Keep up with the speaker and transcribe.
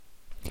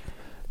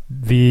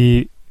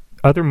The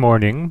other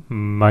morning,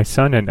 my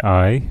son and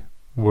I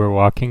were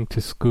walking to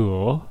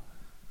school.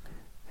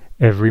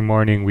 Every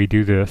morning we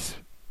do this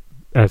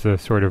as a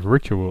sort of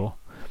ritual.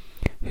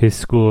 His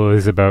school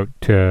is about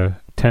a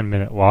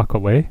 10-minute walk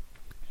away,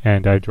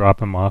 and I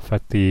drop him off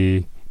at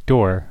the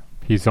door.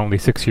 He's only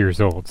 6 years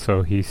old,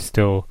 so he's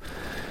still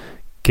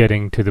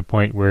getting to the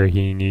point where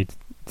he needs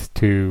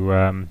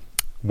to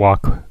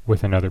walk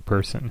with another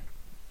person.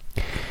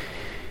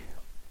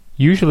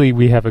 Usually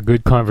we have a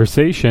good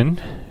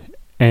conversation,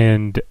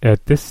 and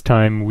at this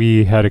time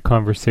we had a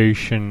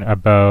conversation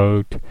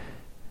about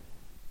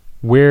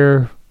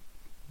where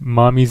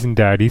mommies and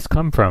daddies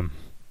come from.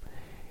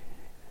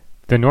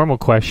 The normal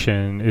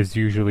question is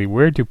usually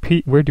where do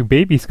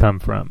babies come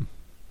from?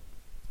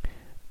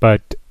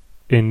 But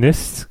in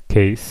this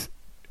case,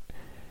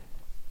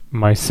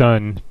 my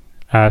son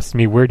asked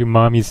me where do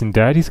mommies and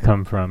daddies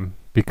come from,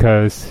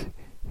 because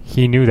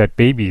he knew that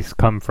babies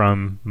come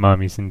from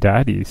mommies and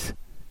daddies.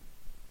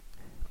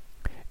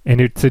 And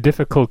it's a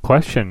difficult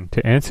question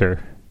to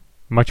answer,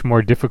 much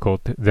more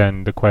difficult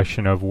than the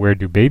question of where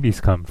do babies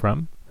come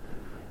from,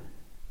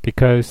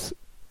 because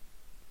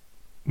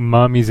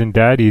mommies and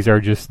daddies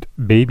are just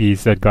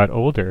babies that got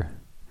older.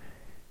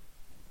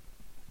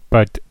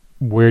 But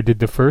where did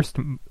the first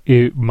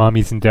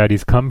mommies and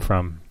daddies come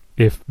from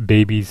if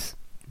babies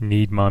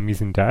need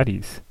mommies and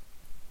daddies?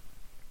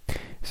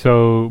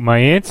 So my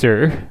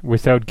answer,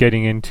 without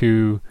getting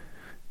into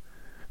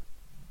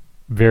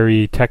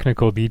very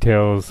technical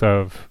details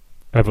of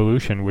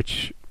evolution,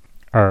 which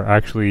are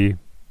actually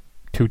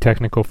too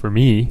technical for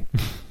me,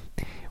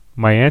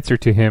 my answer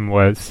to him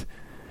was,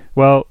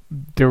 well,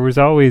 there was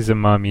always a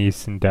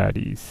mommies and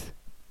daddies,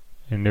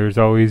 and there's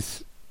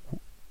always,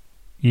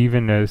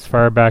 even as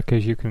far back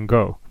as you can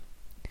go.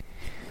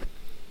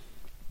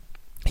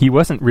 He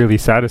wasn't really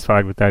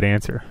satisfied with that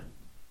answer,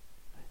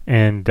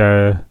 and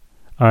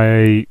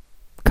I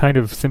kind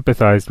of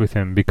sympathized with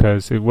him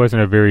because it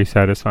wasn't a very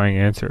satisfying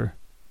answer.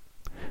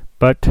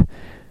 But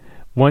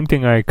one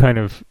thing I kind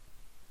of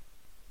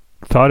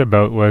thought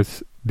about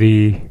was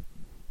the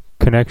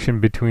connection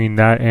between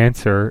that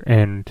answer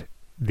and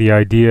the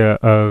idea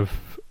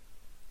of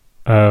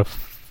a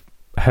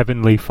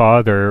heavenly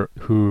Father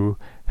who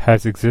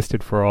has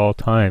existed for all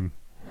time.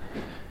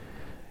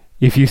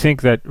 If you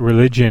think that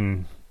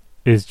religion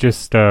is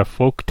just a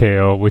folk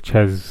tale which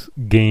has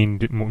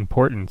gained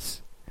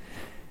importance,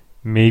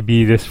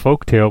 maybe this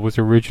folk tale was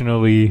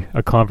originally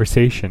a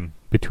conversation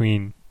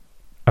between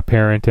a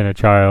parent and a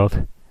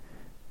child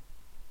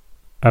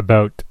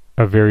about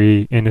a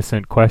very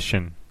innocent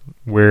question: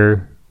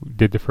 where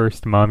did the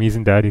first mommies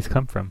and daddies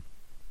come from?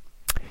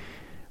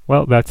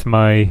 Well, that's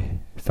my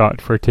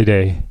thought for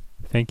today.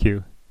 Thank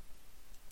you.